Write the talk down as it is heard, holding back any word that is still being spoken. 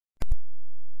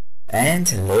And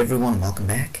hello everyone, welcome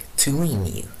back to a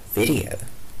new video.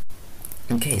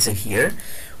 Okay, so here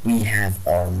we have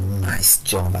our nice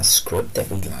JavaScript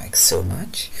that we like so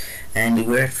much, and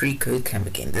we're at FreeCodeCamp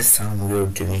again. This time we're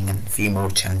doing a few more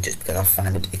challenges because I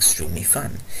find it extremely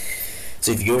fun.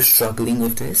 So if you're struggling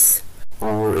with this,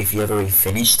 or if you have already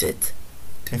finished it,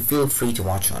 then feel free to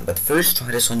watch on. But first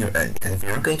try this on your own, because if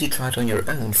you're not going to try it on your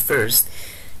own first,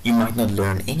 you might not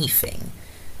learn anything.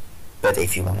 But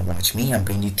if you want to watch me, I'm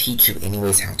going to teach you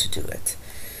anyways how to do it.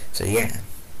 So yeah.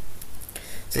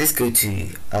 So let's go to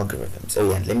algorithms. Oh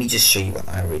yeah, let me just show you what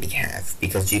I already have,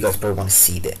 because you guys probably want to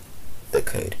see the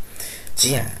code. So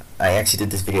yeah, I actually did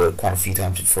this video quite a few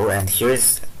times before, and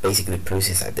here's basically the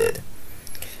process I did.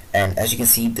 And as you can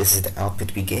see, this is the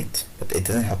output we get, but it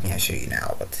doesn't help me I show you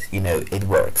now, but you know, it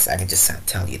works. I can just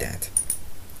tell you that.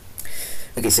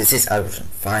 Okay, so it says algorithm,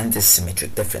 find the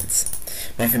symmetric difference.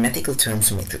 Mathematical term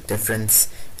symmetric difference,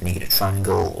 and you get a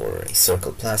triangle or a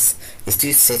circle plus, is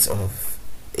two sets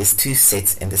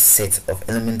in the set of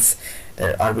elements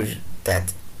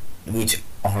which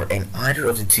are in either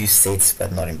of the two sets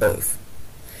but not in both.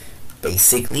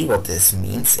 Basically what this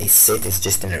means, a set is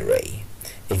just an array.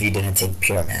 If you didn't take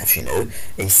pure math, you know,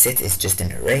 a set is just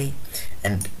an array,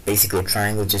 and basically a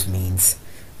triangle just means,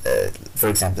 for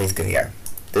example, let's go here.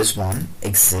 This one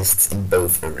exists in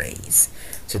both arrays.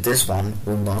 So this one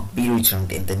will not be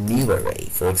returned in the new array.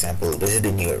 For example, this is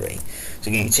the new array. So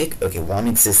you can check, okay, 1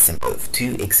 exists in both,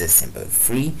 2 exists in both,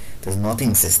 3 does not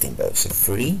exist in both. So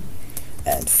 3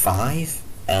 and 5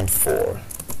 and 4.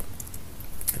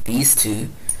 These two,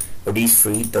 or these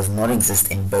 3, does not exist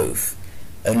in both,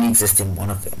 only exist in one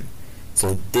of them.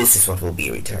 So this is what will be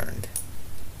returned.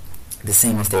 The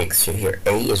same as the extra here.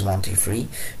 A is 1, 2, 3,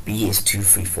 B is 2,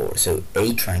 3, 4. So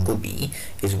A triangle B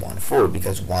is 1, 4,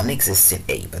 because 1 exists in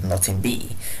A but not in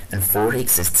B, and 4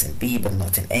 exists in B but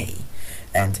not in A,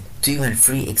 and 2 and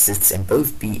 3 exists in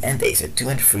both B and A, so 2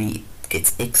 and 3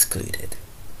 gets excluded.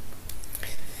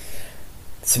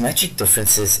 Symmetric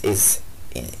differences is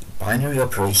a binary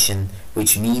operation,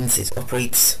 which means it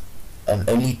operates on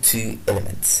only two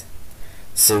elements.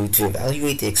 So to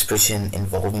evaluate the expression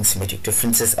involving symmetric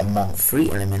differences among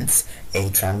three elements, A,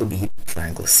 triangle B,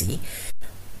 triangle C,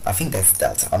 I think that's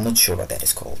delta, I'm not sure what that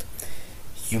is called,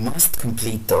 you must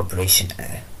complete the operation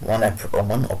one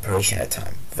operation at a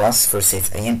time. Thus for sets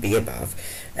A and B above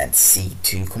and C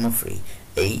 2, 3,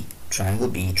 A, triangle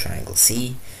B, triangle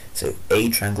C, so A,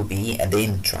 triangle B, and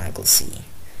then triangle C.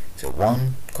 So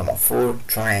 1, 4,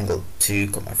 triangle 2,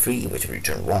 3, which will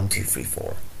return 1, 2, 3,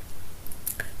 4.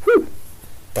 Whew!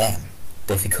 Damn,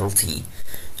 difficulty,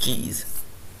 jeez.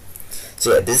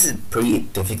 So yeah, this is a pretty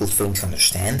difficult thing to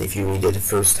understand if you read it the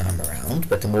first time around,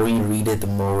 but the more you read it, the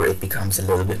more it becomes a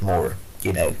little bit more,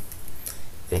 you know,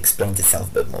 it explains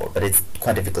itself a bit more, but it's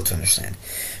quite difficult to understand.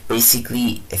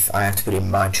 Basically, if I have to put it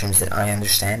in my terms that I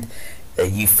understand,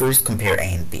 you first compare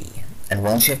A and B, and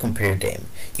once you have compared them,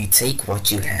 you take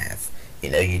what you have, you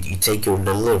know, you take your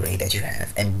little array that you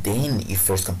have, and then you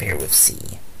first compare with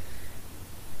C.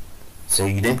 So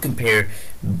you don't compare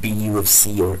B with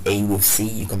C or A with C,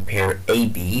 you compare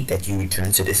AB that you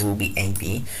return, so this will be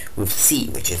AB, with C,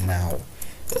 which is now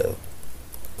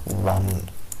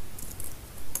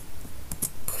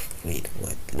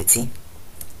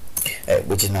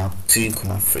which is now 2,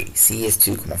 3. C is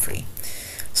 2, 3.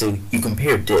 So you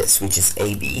compare this, which is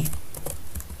AB,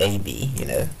 you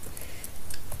know,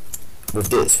 with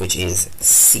this, which is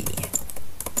C.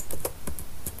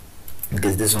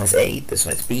 Because this one is A, this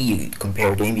one is B, you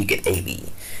compare them, you get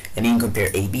AB. And then you compare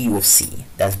AB with C.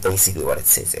 That's basically what it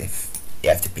says if you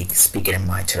have to speak it in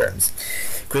my terms.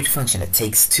 Create a function that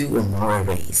takes two or more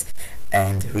arrays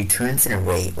and returns an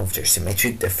array of their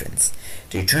symmetric difference.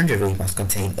 The returned array must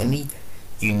contain only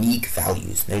unique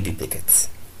values, no duplicates.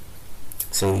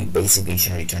 So basically you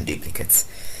should return duplicates.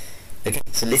 Okay,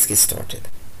 so let's get started.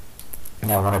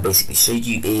 Now what I basically showed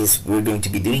you is we're going to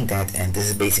be doing that, and this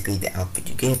is basically the output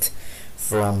you get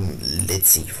from, let's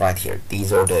see, right here.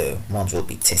 These are the ones we'll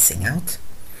be testing out,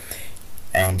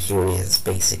 and here is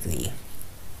basically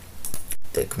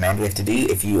the command we have to do.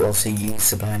 If you also use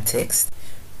Sublime Text,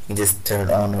 you can just turn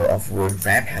on or off word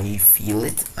wrap how you feel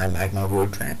it. I like my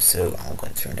word wrap, so I'm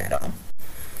going to turn that on.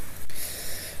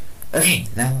 Okay,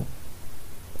 now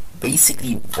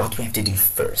basically what we have to do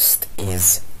first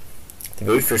is, the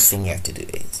very first thing you have to do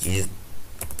is you just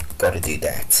gotta do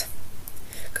that,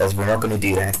 because we're not going to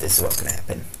do that. This is what's going to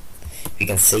happen. We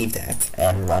can save that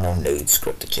and run on node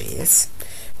script.js.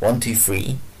 1, 2,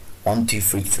 3, 1, 2,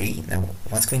 3, 3. Now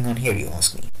what's going on here, you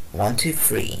ask me? 1, 2,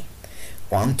 3,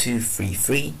 1, 2, 3,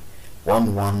 3,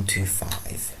 1, 1, 2,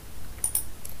 5.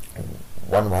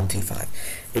 1125.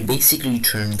 It basically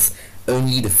returns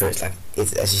only the first, like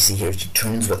as you see here, it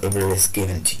returns whatever is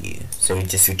given to you, so it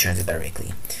just returns it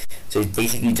directly. So it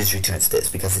basically just returns this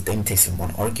because it only takes in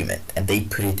one argument, and they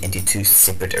put it into two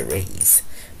separate arrays,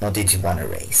 not into one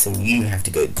array. So you have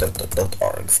to go ...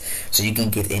 args, so you can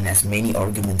get in as many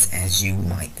arguments as you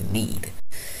might need.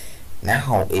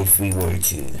 Now if we were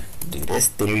to do this,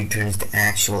 then it returns the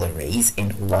actual arrays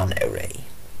in one array.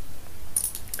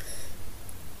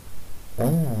 Oh,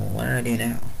 what do I do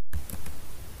now?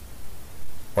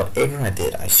 Whatever I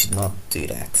did, I should not do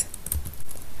that.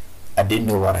 I didn't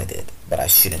know what I did, but I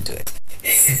shouldn't do it.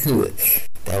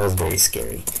 That was very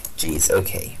scary. Jeez,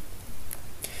 okay.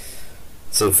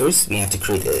 So first we have to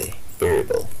create a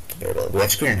variable. We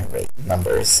have to create an array,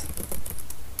 numbers.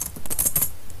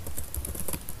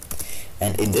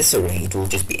 And in this array it will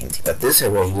just be empty, but this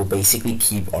array will basically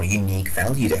keep our unique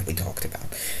value that we talked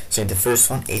about. So in the first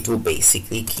one it will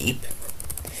basically keep,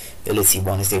 let's see,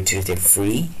 1 is there, 2 is there,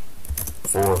 3,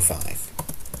 4, 5.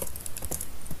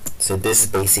 So this is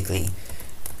basically,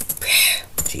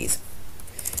 jeez.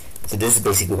 So this is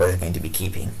basically what it's going to be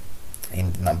keeping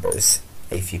in numbers,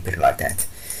 if you put it like that.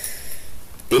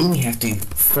 Then we have to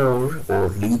for or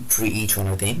loop for each one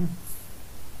of them.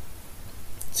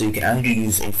 So you can either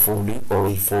use a for loop or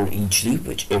a for each loop,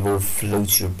 whichever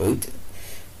floats your boat.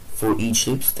 For each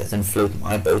loop doesn't float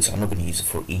my boat, so I'm not going to use a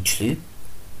for each loop.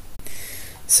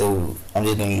 So I'm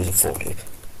just going to use a for loop.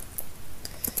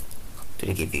 Did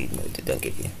it give you? No, it don't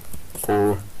give you.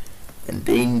 For, and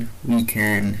then we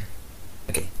can,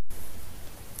 okay.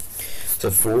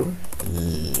 So for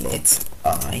let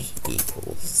I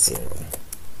equals 0.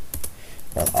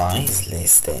 Well, I is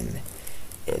less than,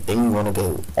 then we want to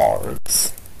go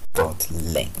args dot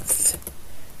length.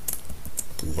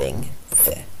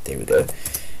 There we go.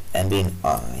 And then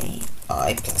I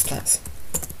plus plus.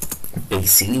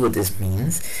 Basically what this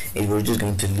means is we're just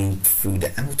going to loop through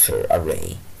the outer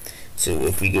array. So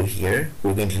if we go here,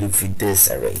 we're going to loop through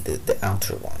this array, the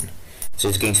outer one. So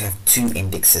it's going to have 2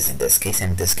 indexes in this case,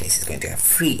 and in this case it's going to have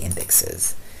 3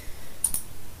 indexes.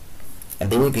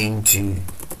 And then we're going to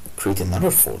create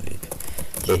another for loop.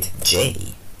 Let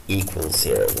j equals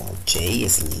 0, while j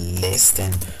is less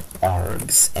than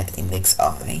args at index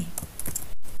I,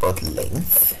 but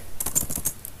length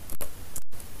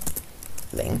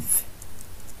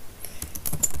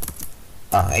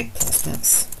I plus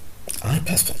plus. I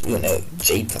plus plus, you know,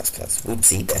 j plus plus.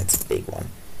 Whoopsie, that's a big one.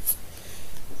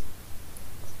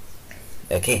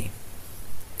 Okay,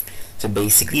 so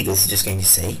basically this is just going to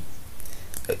say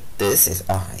this is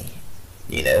I,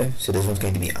 you know, so this one's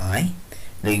going to be I.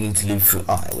 Then you're going to loop through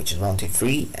I, which is 1, 2,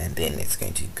 3, and then it's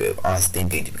going to go I is then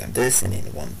going to become this, and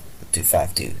then 1, 2,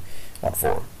 5, 2, 1,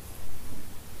 4.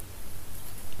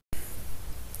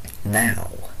 Now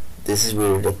this is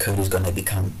where the code is going to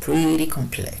become pretty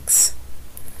complex.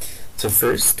 So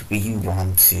first we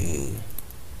want to,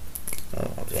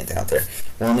 I'll get it out there.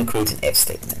 We want to create an if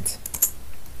statement.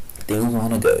 Then we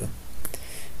want to go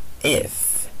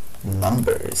if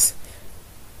numbers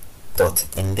dot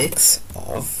index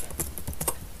of,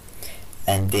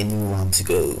 and then we want to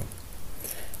go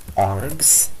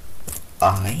args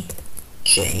I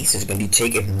j. So it's going to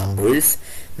check if numbers,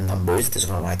 this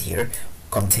one right here,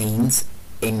 contains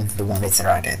in the one that's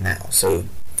right at now. So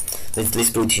let's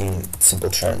put it in simple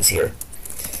terms here.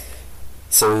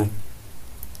 So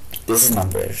this is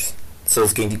numbers. So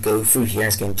it's going to go through here.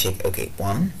 It's going to check, okay,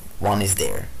 1 is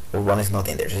there, or 1 is not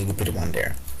in there. So you can put 1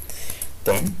 there.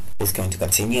 Then it's going to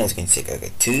continue. It's going to check,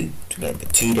 okay, 2. We're going to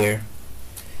put 2 there.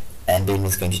 And then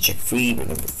it's going to check 3. We're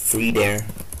going to put 3 there.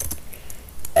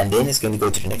 And then it's going to go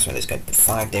to the next one. It's going to put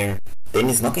 5 there. Then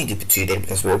it's not going to put 2 there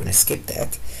because we're going to skip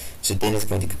that. So then it's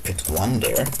going to put 1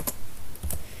 there.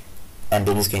 And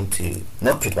then it's going to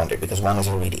not put 1 there because 1 is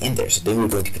already in there. So then we're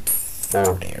going to put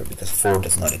 4 there because 4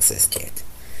 does not exist yet.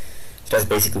 So that's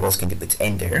basically what's going to put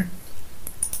in there.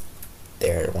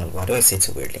 Why do I say it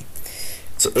so weirdly?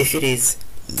 So if it is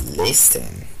less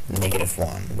than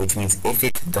 -1, which means if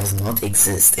it does not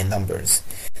exist in numbers,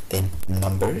 then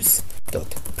numbers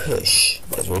dot push,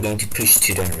 because we're going to push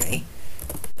to the array,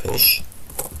 push,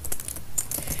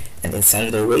 and inside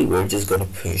of the array we're just going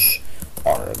to push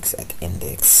args at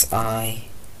index I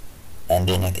and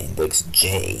then at index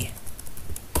j.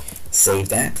 Save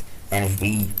that, and if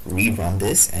we rerun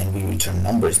this and we return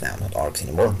numbers now, not args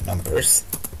anymore, numbers,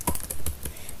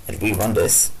 and we run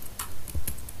this,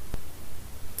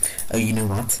 oh, you know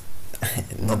what?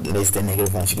 Not less than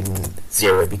 -1 should be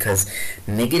 0, because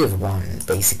 -1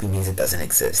 basically means it doesn't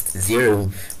exist.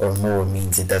 0 or more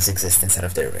means it does exist inside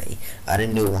of the array. I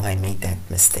don't know why I made that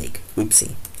mistake.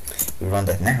 Whoopsie. We run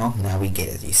that now we get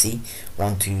it. You see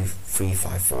 1 2 3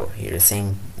 5 4 here, the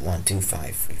same 1 2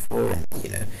 5 3 4, and you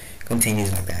know,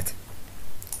 continues like that.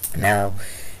 Now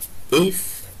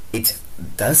if it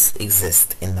does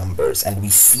exist in numbers and we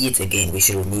see it again, we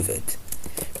should remove it,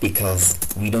 because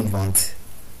we don't want,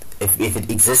 if it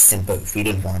exists in both, we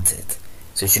don't want it,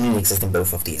 so it shouldn't exist in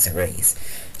both of these arrays.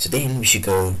 So then we should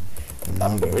go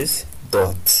numbers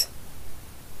dot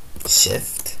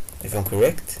shift, if I'm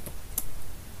correct.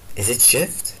 Is it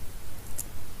shift?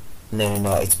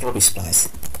 No, it's probably splice.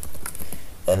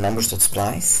 Numbers dot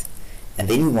splice, and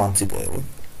then we want to go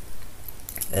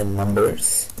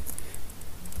numbers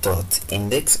dot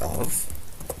index of,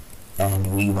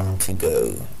 and we want to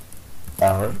go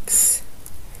args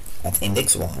at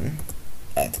index 1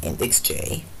 at index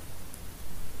j,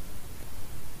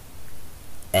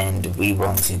 and we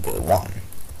want to go 1.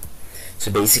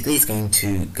 So basically it's going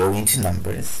to go into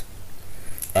numbers,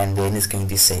 and then it's going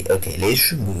to say, okay,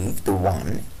 let's remove the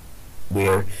one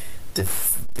where the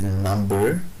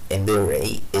number in the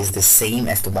array is the same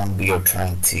as the one we're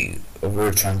trying to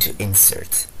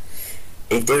insert.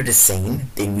 If they're the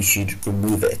same, then we should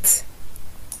remove it.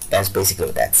 That's basically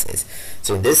what that says.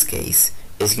 So in this case,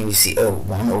 it's going to see, oh,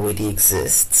 1 already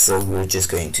exists, so we're just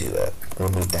going to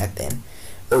remove that then.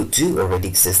 Oh, 2 already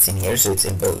exists in here, so it's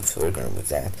in both, so we're going to remove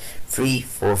that. 3,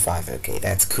 4, 5, okay,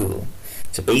 that's cool.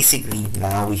 So basically,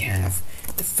 now we have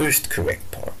the first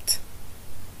correct part.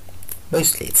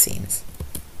 Mostly, it seems.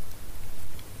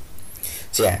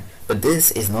 So yeah, but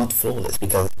this is not flawless,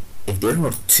 because if there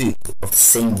are 2 of the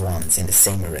same ones in the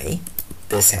same array,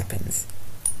 this happens.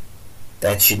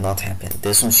 That should not happen.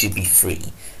 This one should be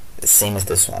free, the same as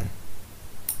this one.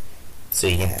 So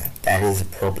yeah, that is a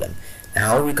problem. Now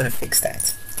how are we going to fix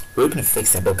that? We're going to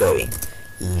fix that by going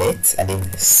let and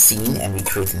then scene, and we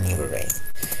create a new array.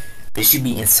 This should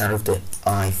be inside of the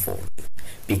I for loop,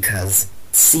 because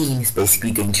scene is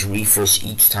basically going to refresh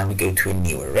each time we go to a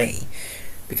new array,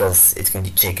 because it's going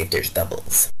to check if there's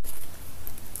doubles.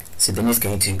 So then it's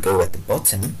going to go at the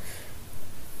bottom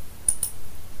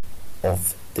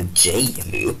of the j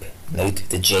loop, note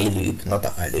the j loop, not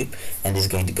the I loop, and it's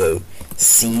going to go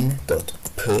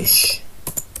scene.push,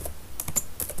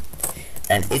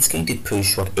 and it's going to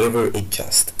push whatever it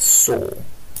just saw.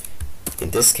 In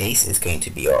this case, it's going to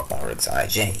be our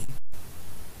argsij.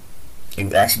 It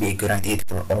would actually be a good idea to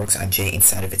put argsij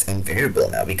inside of its own variable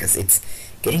now, because it's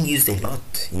getting used a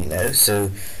lot, you know.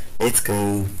 So let's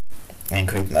go and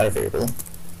create another variable.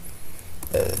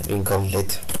 We can call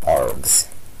it args.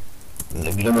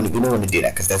 We don't want to do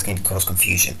that, because that's going to cause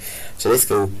confusion. So let's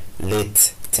go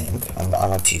let temp. I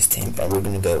like to use temp, and we're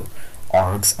going to go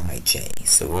argsij.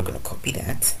 So we're going to copy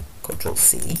that, Control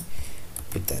C,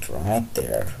 put that right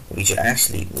there. We should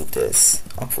actually move this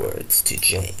upwards to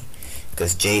j,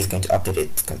 because j is going to update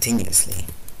it continuously.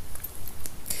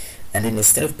 And then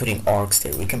instead of putting args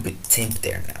there, we can put temp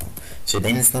there now. So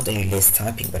then it's not only less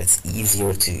typing, but it's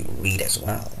easier to read as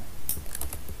well.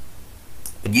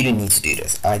 But you don't need to do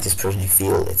this. I just personally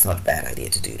feel it's not a bad idea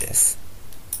to do this.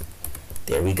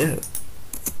 There we go.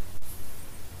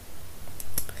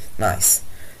 Nice.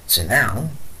 So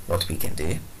now what we can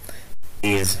do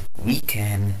is we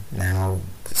can now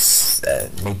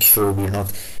make sure we're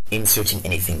not inserting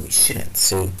anything we shouldn't.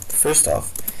 So first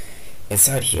off,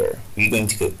 inside here we're going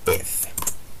to go if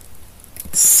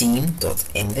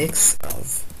scene.index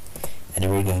of, and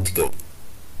then we're going to go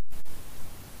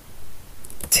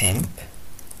temp.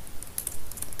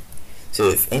 So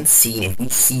if in scene, if we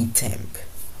see temp,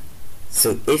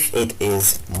 so if it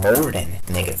is more than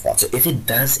 -1, so if it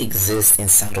does exist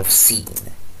inside of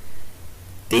scene,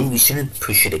 then we shouldn't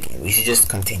push it again. We should just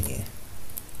continue.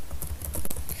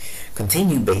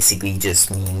 Continue basically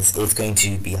just means it's going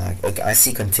to be like, okay, I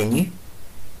see continue,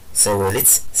 so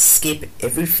let's skip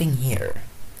everything here.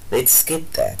 Let's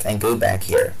skip that and go back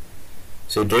here.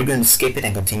 So they're going to skip it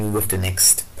and continue with the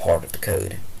next part of the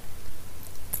code.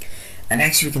 And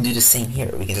actually we can do the same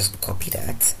here. We can just copy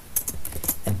that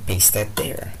and paste that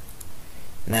there.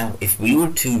 Now if we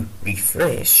were to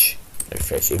refresh, if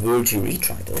we were to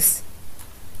retry this,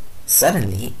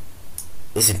 suddenly,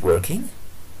 is it working?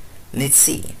 Let's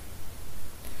see.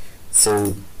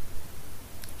 So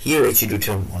here it should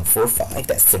return 145,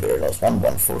 that's the very last one,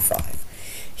 145.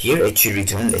 Here it should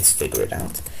return, let's figure it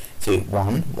out. So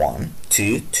 1, 1,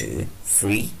 2, 2,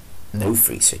 3, no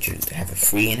 3, so it should have a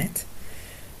 3 in it.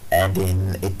 And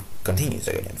then it continues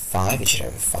again. 5, it should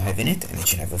have a 5 in it, and it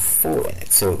should have a 4 in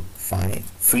it. So 5,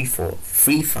 3, 4,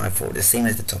 3, 5, 4, the same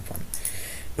as the top one.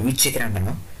 If we check it out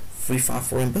now, 3, 5,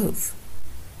 4 in both.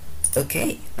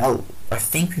 Okay, now I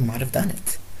think we might have done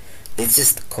it. Let's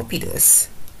just copy this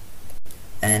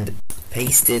and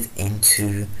paste it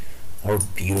into our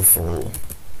beautiful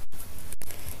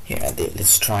here.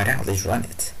 Let's try it out. Let's run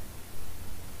it.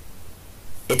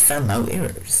 It found no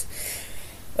errors.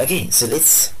 Okay, so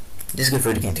let's just go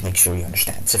through it again to make sure you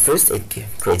understand. So first it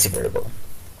creates a variable,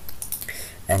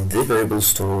 and the variable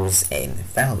stores a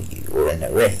value or an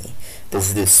array. This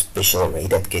is the special array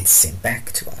that gets sent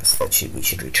back to us that we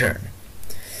should return.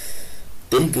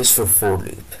 Then it goes for a for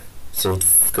loop. So it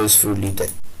goes through a loop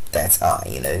that's I,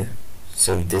 you know.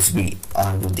 So this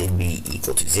I will then be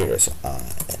equal to 0. So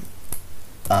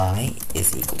I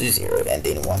is equal to 0, and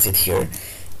then once it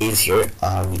is here,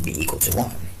 I will be equal to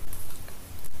 1.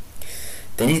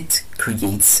 Then it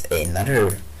creates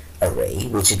another array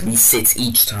which it resets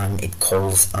each time it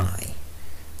calls I,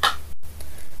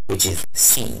 which is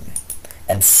seen.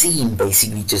 And seen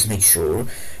basically just makes sure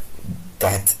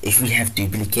that if we have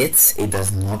duplicates, it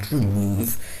does not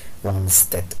remove ones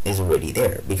that is already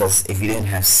there, because if you don't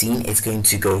have seen, it's going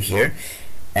to go here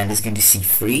and it's going to see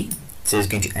free, so it's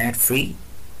going to add free,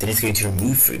 then it's going to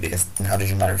remove free because now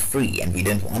there's another free and we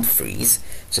don't want frees,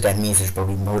 so that means there's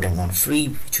probably more than one free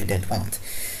which we don't want,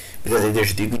 because if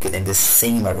there's a duplicate in the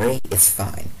same array, it's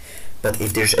fine, but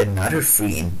if there's another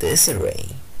free in this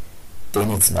array,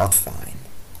 then it's not fine.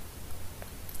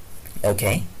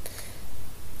 Okay,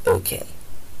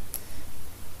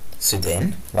 so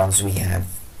then once we have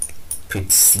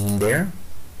put seen there,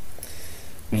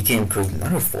 we can create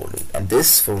another for loop, and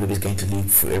this for loop is going to loop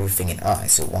through everything in I.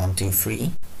 So 1, 2,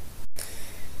 3,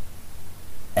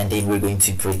 and then we're going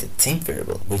to create a temp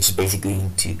variable, which is basically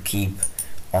going to keep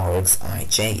args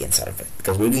ij inside of it,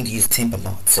 because we're going to use temp a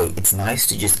lot, so it's nice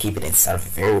to just keep it inside of a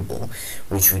variable,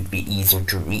 which would be easier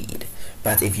to read.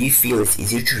 But if you feel it's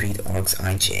easier to read args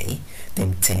ij,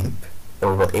 then temp,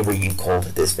 or whatever you called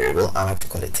this variable, I like to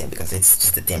call it temp because it's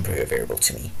just a temporary variable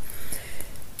to me,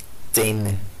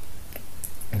 then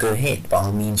go ahead, by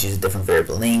all means use a different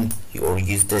variable name, or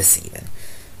use this even.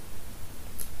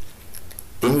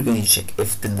 Then we're going to check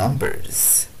if the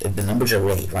numbers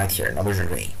array right here, numbers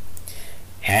array,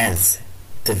 has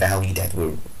the value that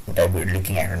we're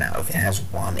looking at right now. If it has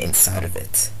 1 inside of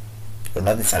it, or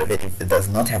not inside of it, if it does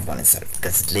not have 1 inside of it,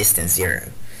 because it's less than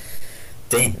 0,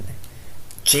 then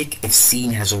check if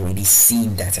seen has already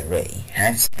seen that array.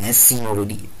 Has seen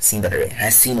already seen that array?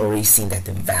 Has seen already seen that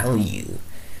value?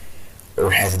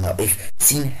 Or has not? If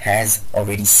seen has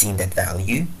already seen that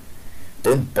value,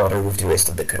 don't bother with the rest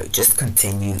of the code. Just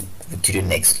continue to the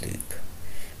next loop,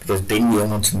 because then we don't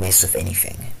want to mess with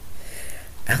anything.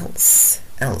 Else,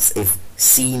 if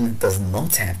seen does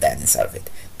not have that inside of it,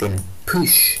 then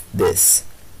push this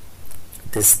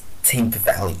temp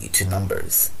value to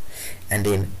numbers, and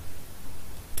then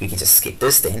we can just skip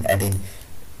this then, and then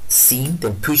seen,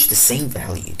 then push the same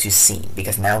value to seen,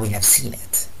 because now we have seen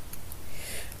it.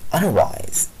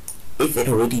 Otherwise, if it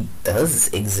already does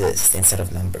exist instead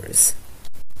of numbers,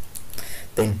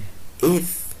 then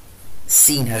if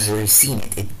seen has already seen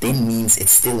it, it then means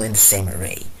it's still in the same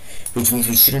array, which means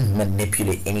we shouldn't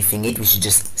manipulate anything we should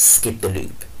just skip the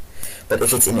loop. But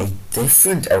if it's in a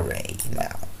different array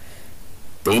now,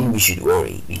 then we should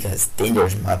worry, because then there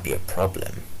might be a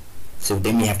problem. So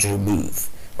then we have to remove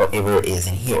whatever is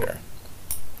in here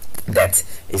that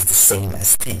is the same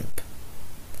as temp.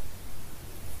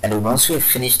 And then once we have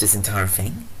finished this entire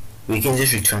thing, we can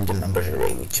just return the numbers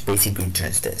array, which basically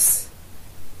returns this.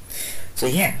 So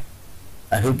yeah,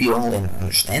 I hope you all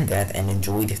understand that and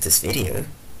enjoyed this video.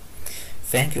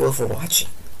 Thank you all for watching.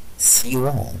 See you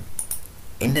all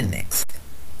in the next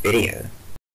video.